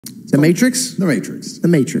The Matrix? The Matrix. The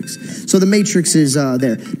Matrix. So the Matrix is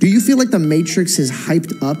there. Do you feel like the Matrix is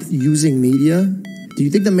hyped up using media? Do you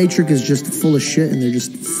think the Matrix is just full of shit and they're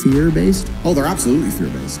just fear-based? Oh, they're absolutely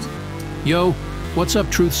fear-based. Yo, what's up,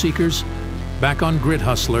 TruthSeekers? Back on Grit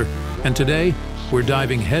Hustler, and today we're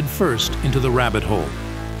diving headfirst into the rabbit hole.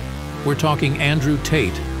 We're talking Andrew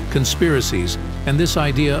Tate, conspiracies, and this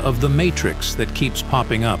idea of the Matrix that keeps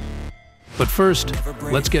popping up. But first,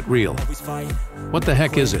 let's get real. What the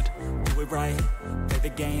heck is it?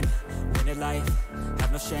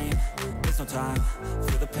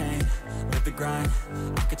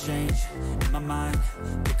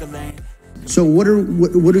 So what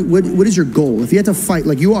is your goal? If you had to fight,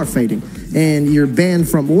 like you are fighting, and you're banned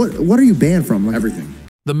from, what are you banned from? Like, everything.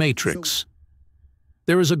 The Matrix.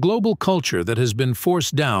 There is a global culture that has been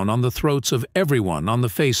forced down on the throats of everyone on the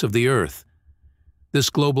face of the earth. This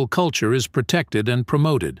global culture is protected and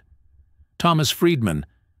promoted. Thomas Friedman,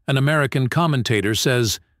 an American commentator,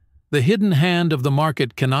 says, "The hidden hand of the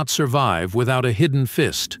market cannot survive without a hidden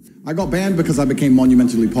fist." I got banned because I became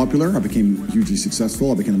monumentally popular. I became hugely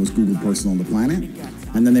successful. I became the most Googled person on the planet.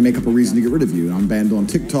 And then they make up a reason to get rid of you. I'm banned on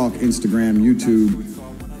TikTok, Instagram, YouTube,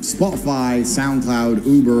 Spotify, SoundCloud,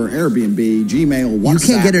 Uber, Airbnb, Gmail, WhatsApp. You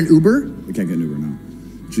can't get an Uber? You can't get an Uber, no.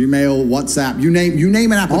 Gmail, WhatsApp, you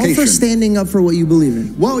name an application. All for standing up for what you believe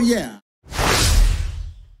in. Well, yeah.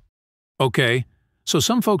 Okay, so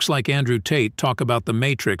some folks like Andrew Tate talk about the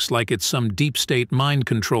Matrix like it's some deep state mind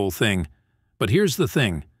control thing. But here's the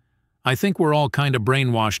thing. I think we're all kind of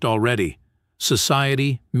brainwashed already.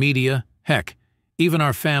 Society, media, heck, even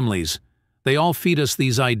our families. They all feed us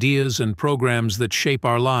these ideas and programs that shape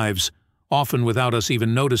our lives, often without us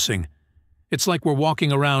even noticing. It's like we're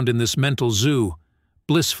walking around in this mental zoo,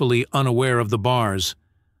 blissfully unaware of the bars.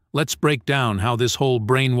 Let's break down how this whole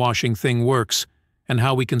brainwashing thing works and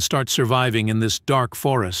how we can start surviving in this dark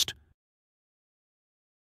forest.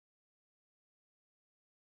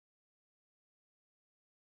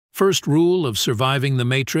 First rule of surviving the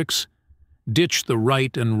Matrix: ditch the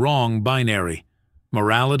right and wrong binary.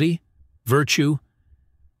 Morality, virtue,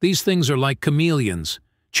 these things are like chameleons,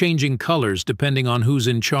 changing colors depending on who's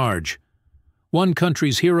in charge. One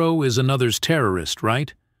country's hero is another's terrorist,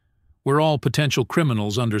 right? We're all potential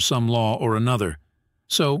criminals under some law or another.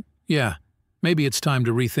 So, yeah, maybe it's time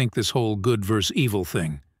to rethink this whole good versus evil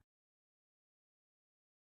thing.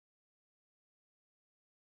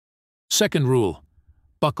 Second rule: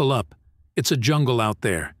 buckle up. It's a jungle out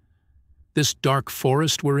there. This dark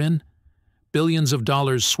forest we're in? Billions of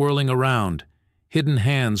dollars swirling around, hidden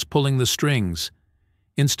hands pulling the strings.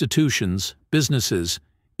 Institutions, businesses,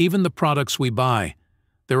 even the products we buy,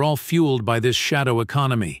 they're all fueled by this shadow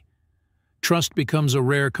economy. Trust becomes a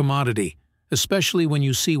rare commodity, especially when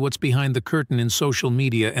you see what's behind the curtain in social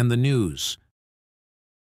media and the news.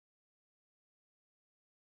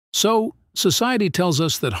 So, society tells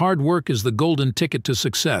us that hard work is the golden ticket to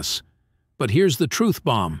success. But here's the truth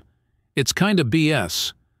bomb. It's kinda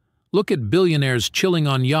BS. Look at billionaires chilling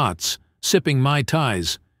on yachts, sipping Mai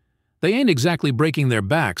Tais. They ain't exactly breaking their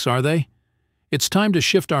backs, are they? It's time to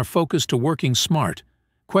shift our focus to working smart,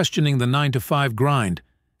 questioning the 9-to-5 grind,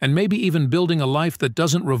 and maybe even building a life that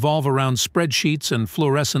doesn't revolve around spreadsheets and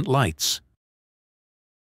fluorescent lights.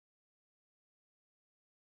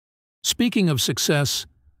 Speaking of success,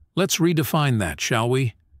 let's redefine that, shall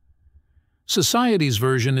we? Society's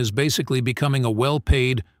version is basically becoming a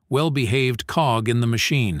well-paid, well-behaved cog in the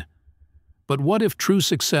machine. But what if true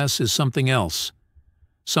success is something else?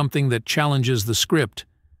 Something that challenges the script,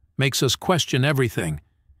 makes us question everything,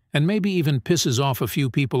 and maybe even pisses off a few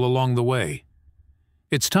people along the way.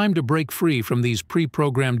 It's time to break free from these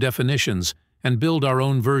pre-programmed definitions and build our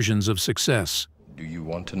own versions of success. Do you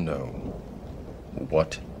want to know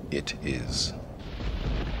what it is?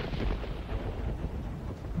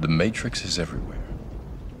 The Matrix is everywhere.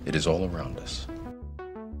 It is all around us.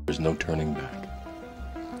 There's no turning back.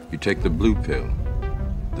 You take the blue pill,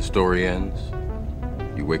 the story ends.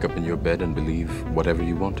 You wake up in your bed and believe whatever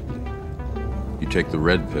you want to believe. You take the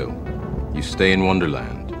red pill, you stay in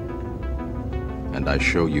Wonderland, and I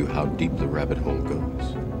show you how deep the rabbit hole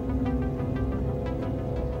goes.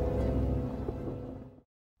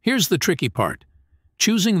 Here's the tricky part.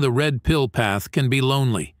 Choosing the red pill path can be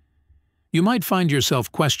lonely. You might find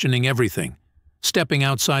yourself questioning everything, stepping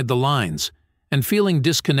outside the lines, and feeling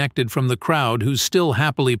disconnected from the crowd who's still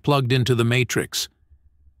happily plugged into the Matrix.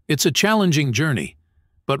 It's a challenging journey,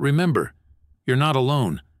 but remember, you're not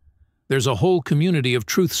alone. There's a whole community of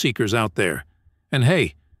truth seekers out there, and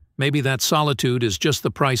hey, maybe that solitude is just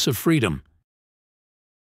the price of freedom.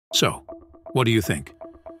 So, what do you think?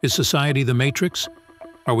 Is society the Matrix?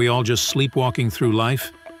 Are we all just sleepwalking through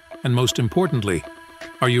life? And most importantly,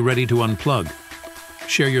 are you ready to unplug?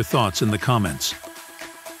 Share your thoughts in the comments.